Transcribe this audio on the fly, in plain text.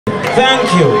Thank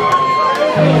you.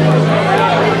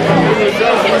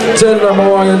 Tell them I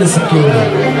want you to listen to me.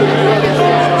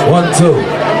 1,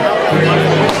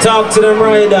 2. Talk to them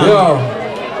right now.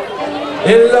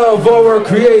 Yo. In love, all we're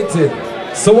created.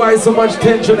 So why so much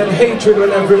tension and hatred when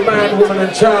every man, woman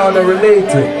and child are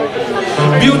related?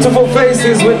 Beautiful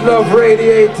faces with love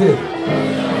radiated,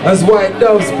 as white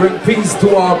doves bring peace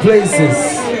to our places.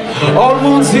 All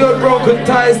wounds healed, broken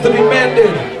ties to be mended,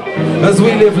 as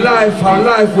we live life how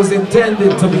life was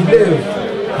intended to be lived.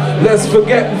 Let's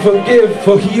forget and forgive,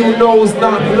 for he who knows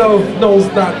not love knows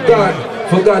not God.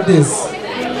 For God is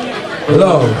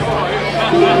love.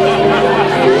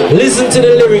 Listen to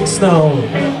the lyrics now.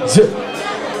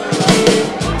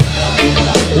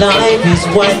 Life is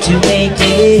what you make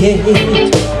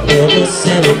it. Never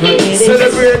celebrate it.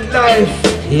 Celebrate life.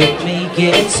 It may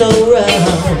get so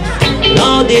rough.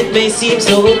 Lord, it may seem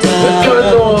so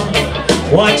tough.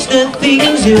 Watch the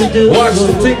things you do. Watch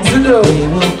the things you do. They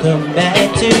will come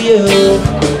back to you.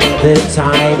 The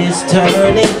tide is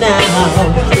turning now.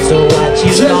 So what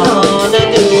you gonna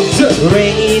do?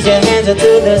 Raise your hands up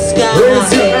to the sky.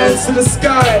 Raise your hands to the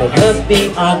sky. Love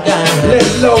be our guide. Let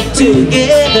love be.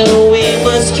 Together we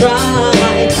must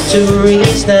try to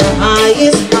reach the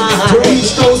highest high. To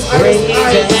reach those Raise highest your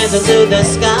heights. hands up to the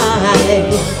sky.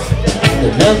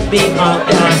 Love be our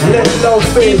guide. Let love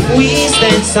be. If we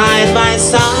stand side by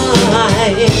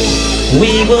side,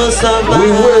 we will survive.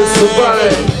 We will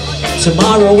survive.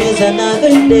 Tomorrow is another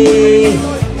day.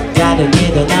 Gotta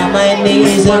get on my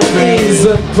knees and pray. Peace,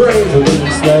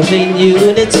 love, and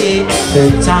unity.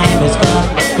 The time has come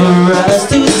for us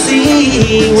to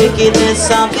see.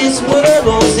 Wickedness of this world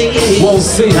won't cease.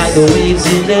 Like the waves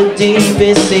in the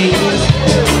deepest seas.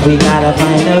 We gotta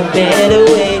find a better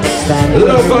way. Stand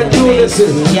love and unity.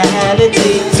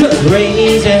 Reality.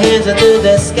 Raise your hands up to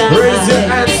the sky. Raise your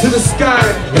hands to the sky.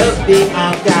 Love be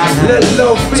our guide. Let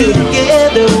love be.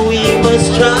 Together we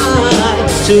must try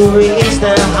to reach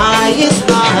the highest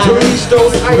high. To reach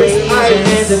those highest heights.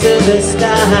 Raise your hands up to the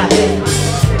sky.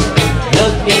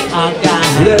 Love be our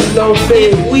guide. Let love be.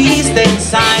 If we stand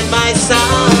side by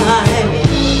side,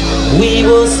 we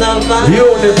will survive.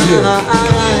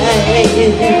 Unity.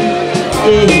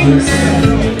 Yes.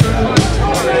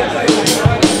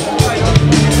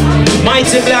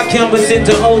 Mighty black canvas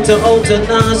into outer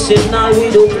national, we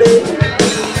don't play.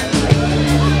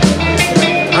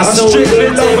 I saw strictly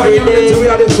it love and every unity, we day.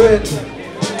 are the friend.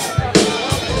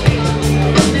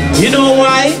 You know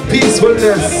why?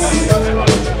 Peacefulness.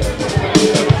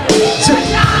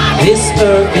 This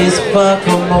earth is far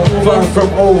from over. Far from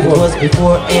over. It was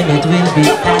before and it will be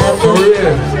after. For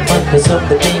real. But for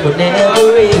something they will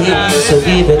never end. So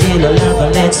give a little love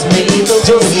and let's make a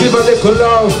Just give a little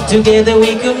love. Together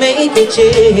we can make a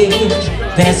change.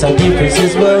 Past our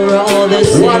differences, we're all the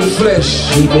same. One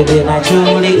flesh. Deep within I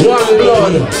truly One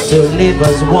blood. To live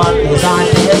as one is our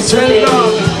destiny.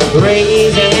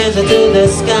 Raise your hands to the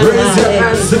sky. Raise your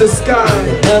hands to the sky.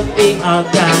 Love be our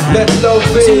guide. Let love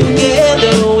be.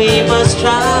 Together we must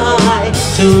try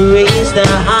to reach the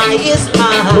highest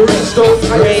high. To reach those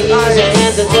Raise your highest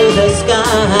hands heights. to the sky.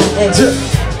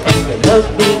 Love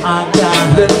be our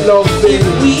guide. Let love be. If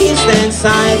we stand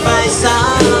side by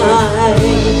side,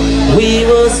 we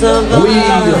will survive. We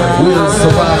will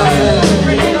survive.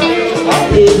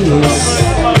 Yes.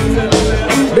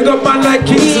 Big up man like We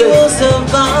Kingsley. will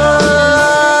survive.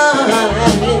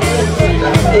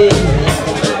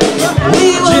 We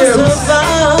will James.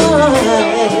 survive.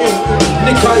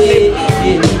 Nicole.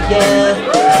 Yeah.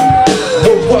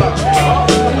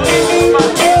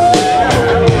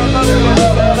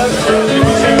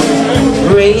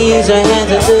 Raise your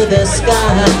hands up to the sky.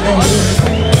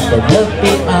 Love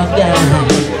be our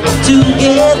guide.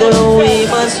 Together we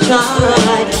must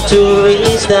try to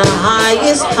reach the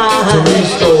highest high.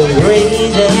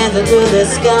 Raise your hands up to the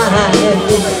sky.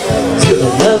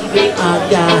 Love be our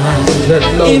guide.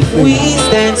 If we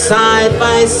stand side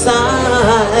by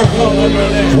side,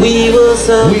 we will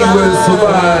survive. We will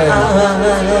survive.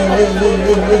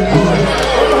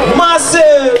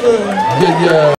 Massive. Yeah.